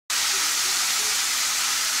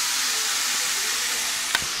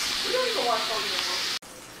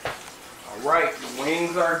Alright, the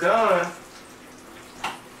wings are done.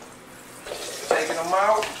 Taking them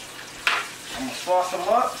out. I'm gonna sauce them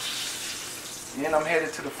up. And then I'm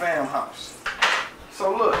headed to the fam house.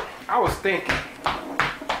 So look, I was thinking,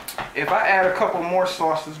 if I add a couple more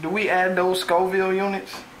sauces, do we add those Scoville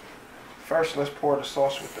units? First, let's pour the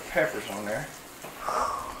sauce with the peppers on there.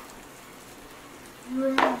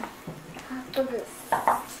 Let's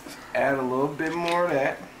add a little bit more of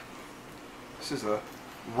that. This is a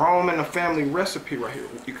Rome in the family recipe right here.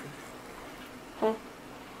 You can...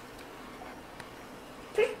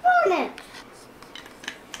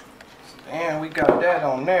 And we got that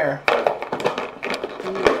on there.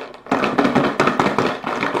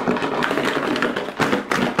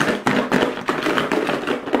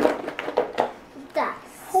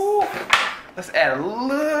 Let's add a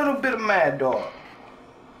little bit of Mad Dog.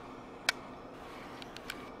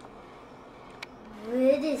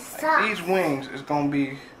 These wings is gonna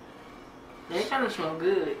be. They kind of smell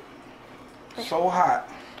good. So hot.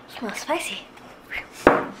 Smells spicy.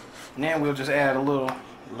 And then we'll just add a little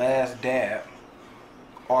last dab.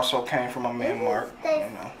 Also came from my man Mark. You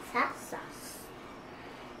know. Got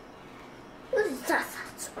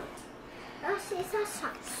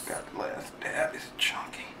the last dab. It's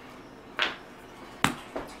chunky.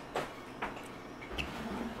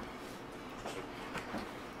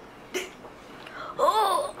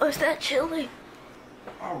 Oh, is that chili?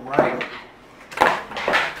 Alright. And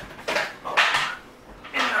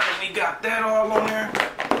now that we got that all on there,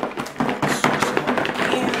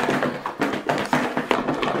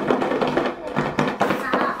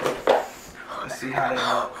 let's see how they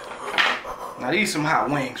look. Now these some hot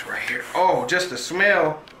wings right here. Oh, just the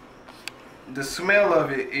smell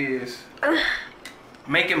of it is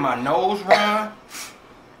making my nose run.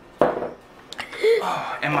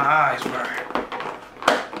 Oh, and my eyes burn.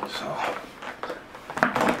 So.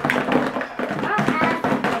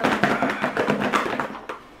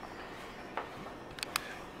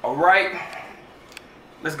 Alright,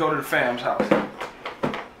 let's go to the fam's house.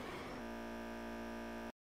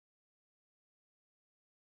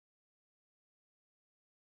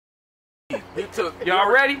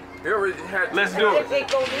 Y'all ready? Let's do it.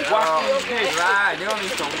 Watch they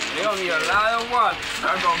don't need a lot of water.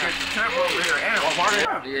 I'm gonna get the temp over here and water.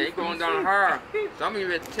 Yeah, he going down hard. Some of you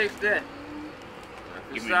better taste that.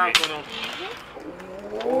 He came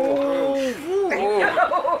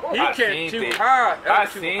too hard. I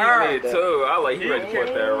seen it too. I like he ready to put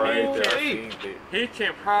that right there. He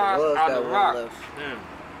came hard out the rock.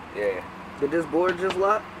 Yeah. Did this board just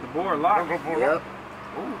lock? The board locked. Yep.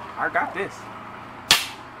 Ooh, I got this.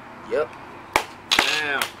 Yep.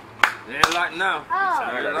 Damn. It ain't like now.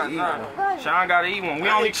 Sean gotta eat one.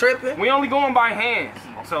 We only going by hands.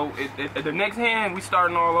 So the next hand we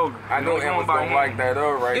starting all over. I know him gonna like that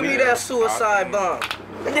up right Give there. me that suicide bomb.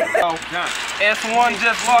 So, S1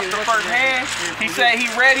 just lost the first hand. He said he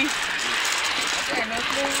ready.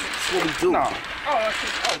 What we do? No.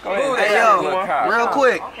 Go ahead. Hey yo, real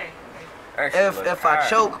quick. If I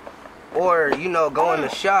choke or go into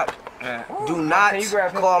shock, do not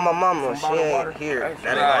call my mama. She ain't here.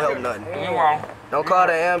 That ain't gonna help nothing. You won't. Don't call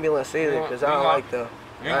the ambulance either, cause I don't like them.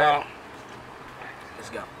 You won't. Let's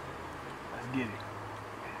go. Let's get it.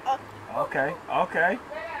 Okay.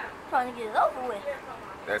 Trying to get it over with.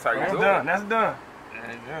 That's how you do Done. it. That's done.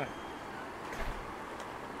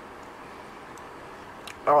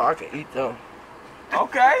 Oh, I can eat them.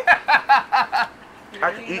 Okay. I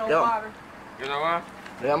can eat them. You know what?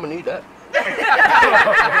 Yeah, I'm gonna need that. The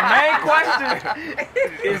main question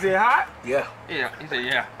is it hot? Yeah. Yeah. He said,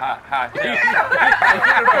 yeah. Hot.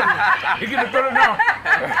 You get the better now.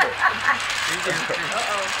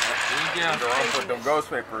 So I'm put them ghost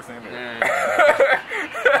papers in there.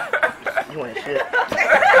 You ain't shit.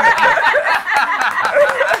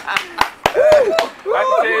 I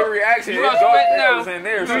can tell your reaction. You There's gonna ghost sweat now. papers in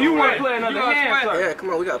there. So you want to play another hand, sir? Yeah, come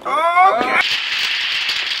on, we got to play. Okay.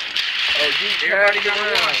 Everybody got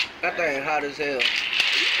one. That thing hot as hell.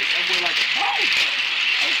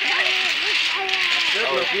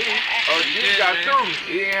 Oh, you got two.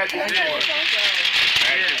 He ain't had to eat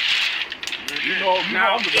one.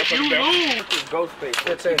 Now, if you lose, Ghost paper.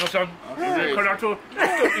 That's it. Because I told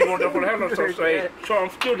you want that for the hand, so I'm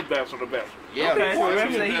still the best of the best. Yeah. okay, so if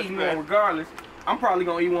you say he eating one regardless, I'm probably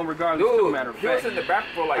going to eat one regardless too, matter of He was fact. in the back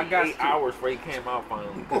for like got 8 to. hours before he came out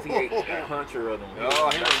finally. Because he ate a huncher of them. Oh,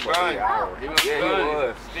 he was burning. He was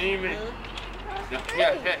burning. Steaming.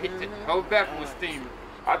 Yeah, the whole back was steaming.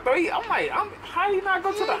 I thought how he not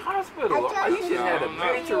go to the hospital? I'm like, he just had a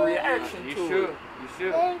major reaction You to should. it. You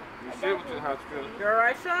should go to the hospital. You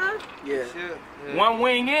alright, son? Yeah. You should. One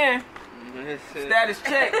wing in, Status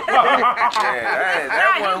check.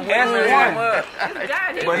 That one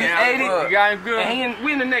That's win. But he's 80. You got him good. And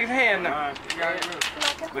we in the next hand now.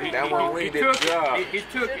 But That one we did. He took it.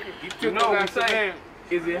 He took You know what I'm it. saying?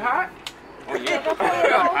 Is it hot? Oh,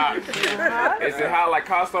 yeah. Is it hot like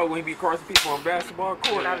Costo when he be crossing people on basketball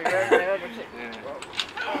court? Matter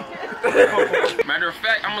of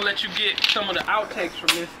fact, I'm gonna let you get some of the outtakes from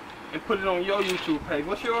this and put it on your YouTube page.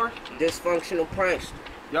 What's yours? Dysfunctional pranks.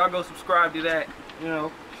 Y'all go subscribe to that. You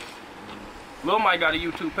know, Lil Mike got a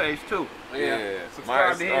YouTube page too. Yeah.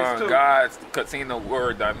 Subscribe to his too. God's Casino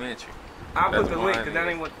Word Dimension. I'll put That's the mine, link because that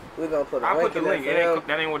yeah. ain't what. We're gonna put a I'll link put the in link. there for them.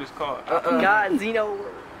 That ain't what it's called. God, Zeno.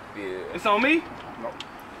 Yeah. It's on me.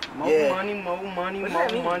 More Yeah. money, more money, What's more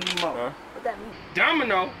that mean? money, more. Huh? What that mean?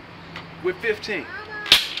 Domino with 15.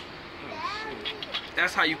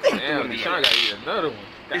 That's how you come through Damn, in the Deshaun gotta eat another one.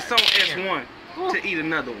 It's on S1 to eat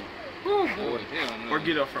another one or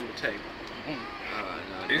get up from the table.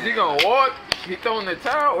 Is he gonna walk? He throwing the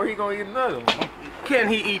towel or he gonna eat another one? Can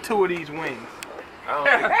he eat 2 of these wings? I don't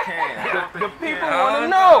think he can. The people want to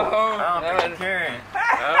know. I don't think he can. I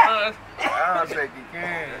don't think he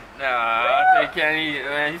can. Nah, they can't eat it,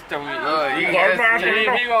 man. He's telling me. He I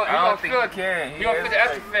gonna don't think he can. He gonna fit the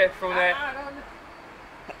extra fat from that.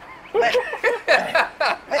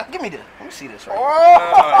 Man, give me this. Let me see this right Oh,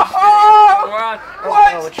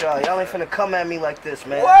 What's wrong with y'all? Y'all ain't finna come at me like this,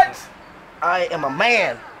 man. what? I am a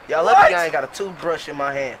man. Y'all lucky I ain't got a toothbrush in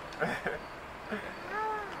my hand.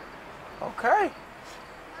 Okay.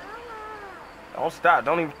 Don't stop.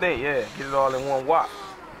 Don't even think. Yeah, get it all in one whop.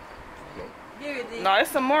 No,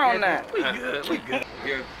 it's some more on that. We good.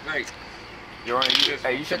 Yeah, great.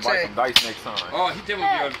 Hey, you should buy some dice next time. Oh, he did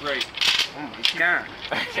with you great. Oh my God.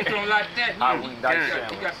 She don't like that. I win dice You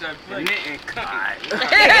sandwich. got that great. Mint and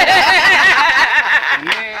cookie.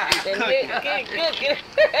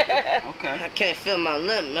 Okay. I can't feel my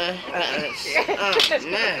lip, man. Oh,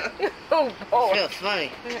 man. Feel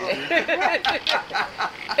funny.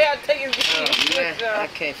 They'll take his Oh, man. I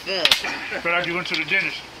can't feel it. Feel like you went to the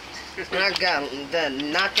dentist. I got that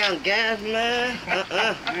knockout gas, man.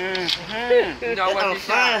 You know what? I'm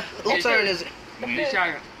fine. Whose turn is it?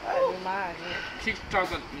 Deshaun, keep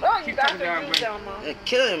talking down, great. You're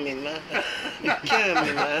killing me, man. You're killing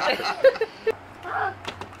me, man.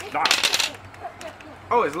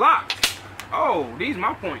 Oh, it's locked. Oh, these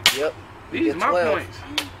my points. Yep. These get my 12. points.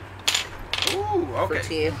 Ooh, okay.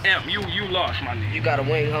 10. M, you lost, my nigga. You got a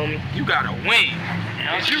wing, homie. You got a wing.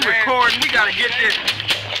 As you recording, we gotta get this.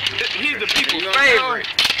 He's the people's favorite.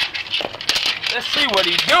 Let's see what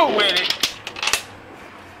he do with it.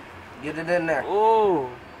 Get it in there. Ooh.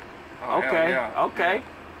 Okay. yeah. Okay.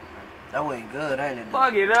 That wing good, ain't it?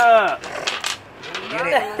 Plug it up. Get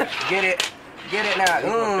it. Get it. Get it now.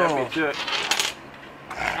 That bitch up.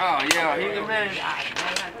 Oh, yeah, he's the man.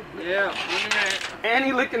 Yeah, he's the man. And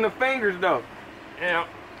he licking the fingers though. Yeah.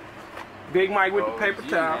 Big Mike with the paper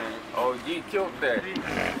towel. Oh, G killed that.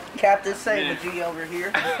 Captain Saber G over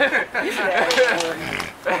here.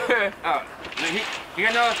 You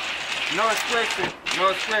know, no expression. No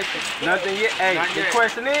expression. Nothing yet. Hey, Not the yet.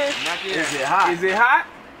 question is, Not yet. Is it hot? is it hot?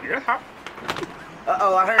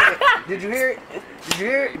 Uh-oh, I heard it. Did you hear it? Did you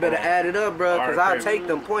hear it? You better add it up, bro, because I'll take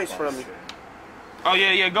them points from you. Oh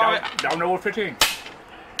yeah, go ahead. Down number 15.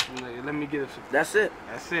 Let me get it. That's it.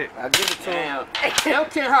 That's it. I'll give it to him. Don't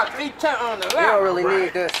tell her 3 times on the You left. don't really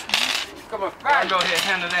need this. Come on, I'll fight. go ahead and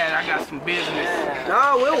handle that. I got some business.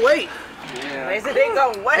 No, we'll wait. They said they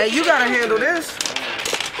gonna wait. Hey, you gotta handle this.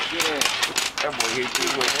 That boy hit you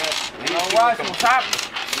with You know what? Some top.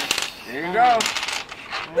 There you go.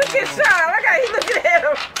 Look at Sean. Look how he looking at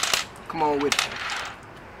him. Come on with it.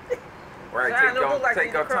 Right, Sean don't look like take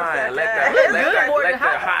he's your across time. that Let line. that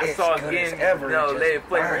hot It's sauce good get as in. ever, No, it let it just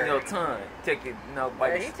flavor in burns. your tongue. Take it,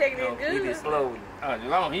 bite Yeah, he it, taking it eat good. it slowly. Oh,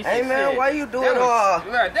 long. He Hey, man, why you doing all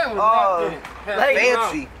Right, that was Oh, not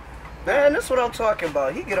fancy? Man, that's what I'm talking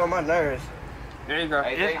about. He get on my nerves. There you go.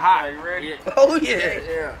 It's hot. You ready? Oh,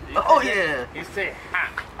 yeah. Oh, yeah. He said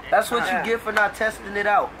hot. That's what you get for not testing it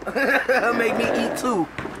out. Make me eat too.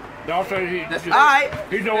 Don't say he Alright,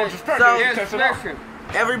 know what to start. So- He test it out.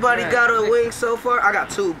 everybody got a wing so far? I got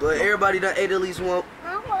 2, but everybody done ate at least 1.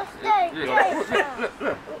 I want steak.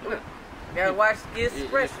 Gotta watch this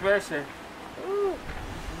expression. Expression.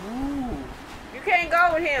 You can't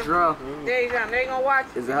go with him. Drunk. There you go. They gonna watch.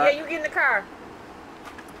 Is it Yeah, hot? you get in the car.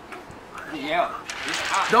 Yeah. It's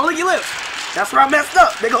hot. Don't lick your lips. That's where I messed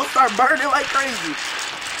up. They gonna start burning like crazy.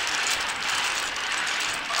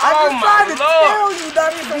 I Oh, just my tried to Lord. tell you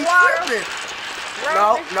not even water.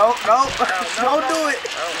 No. Don't do it.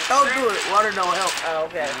 Don't do it. Water don't help. Oh,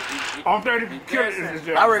 okay. I'm trying to kill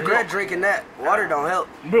it. I regret drinking that. Water don't help.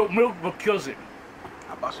 Milk will kills it.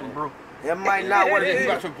 How about some brew? It might not what it You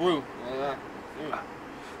got is. some brew.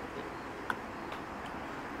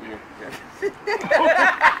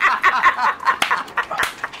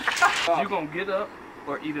 You gonna get up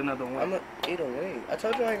or eat another one? I'm gonna eat a wing. I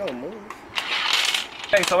told you I ain't gonna move.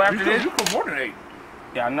 Hey, so after this, You cook more than 8.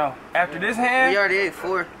 yeah, I know. After this We hand, already ate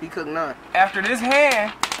 4. He cooked 9. after this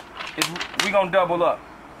hand, we gonna double up.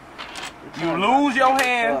 You lose your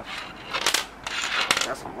hand,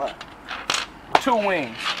 That's a lot. 2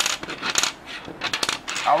 wings.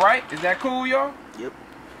 All right, is that cool, y'all? Yep.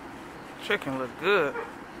 Chicken look good.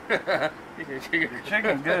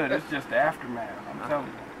 Chicken good. It's just the aftermath. I'm telling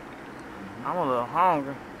you. I'm a little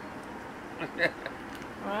hungry.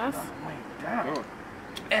 Well, Damn.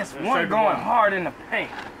 S1 going hard in the paint.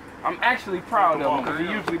 I'm actually proud of him because he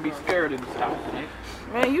usually be scared of this house.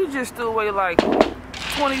 man, you just threw away like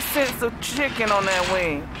 20 cents of chicken on that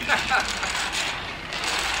wing.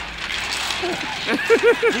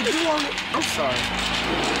 Did you want it? I'm sorry.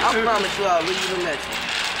 I promise you I'll leave you the next one.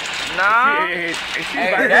 Nah. Hey,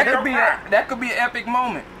 that could be an epic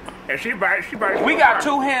moment. And she bites. We got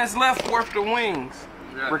 2 hands left worth of wings.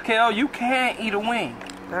 Raquel, you can't eat a wing.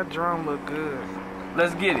 That drum look good.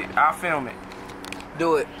 Let's get it. I'll film it.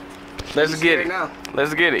 Do it. Let's get it. Now.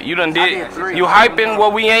 Let's get it. You done I did. did 3. You hyping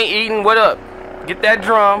what we ain't eating. What up? Get that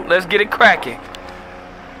drum. Let's get it cracking.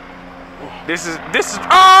 This is.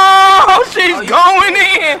 Oh, she's going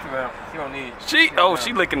in. She don't need it.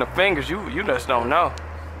 She licking the fingers. You just don't know.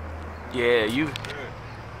 Yeah, you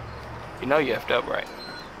know you effed up, right?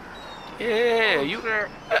 Yeah, you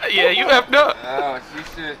effed up. Oh, she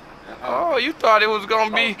should. Oh, you thought it was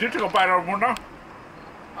gonna be. Did you go bite out one now?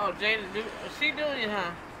 Oh, Jada, she doing it,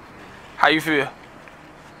 huh? How you feel?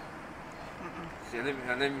 Let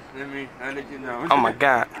me let you know. Oh my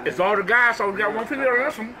God. It's all the guys, so we got one female on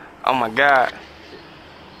this one. Oh my God.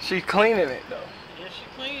 She's cleaning it though. Yeah, she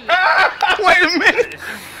cleaned it. Wait a minute.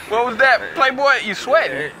 What was that, Playboy? You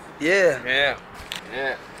sweating? Yeah.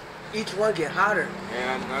 Yeah. Each one get hotter.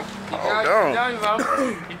 Yeah, I know.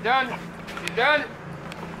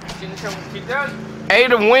 She done.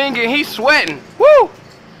 Ate a wing and he's sweating. Woo!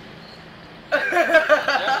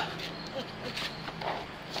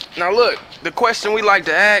 Now look, the question we like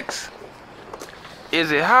to ask,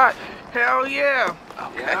 is it hot? Hell yeah.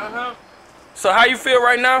 Okay. Yeah, So how you feel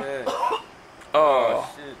right now? yeah. Oh,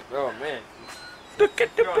 Shit. Oh, man. look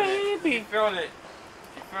at the She baby. feeling it.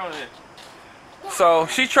 So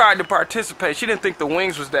she tried to participate. She didn't think the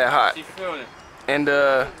wings was that hot. She feeling it. And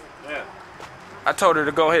Yeah. I told her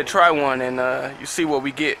to go ahead and try one and you see what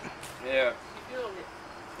we get. Yeah.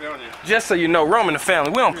 Feeling it. Just so you know, Rome in the family,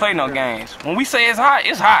 we don't play no games. When we say it's hot,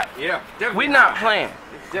 it's hot. Yeah. We not playing.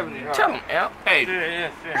 It's definitely hot. Tell them, Al. Hey,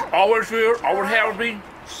 Yeah. always feel, always have been,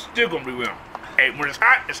 still gonna be with him. Hey, when it's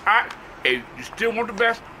hot, it's hot. Hey, you still want the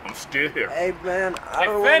best? I'm still here. Hey man, I don't Hey,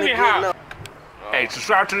 want to Fanny, get how? no. Hey,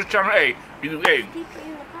 subscribe to the channel. Hey,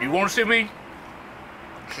 you want to see me?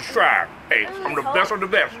 Subscribe. Hey, I'm the best of the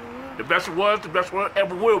best. The best it was, the best one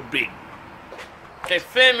ever will be. They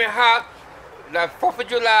film me hot, like 4th of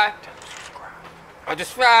July. I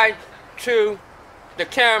subscribe to the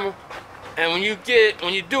camera, and when you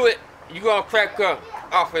do it, you're gonna crack up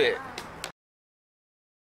off of it.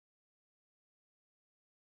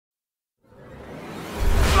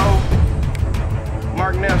 So,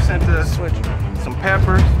 Mark Neff sent us some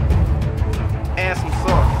peppers and some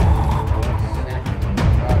salt.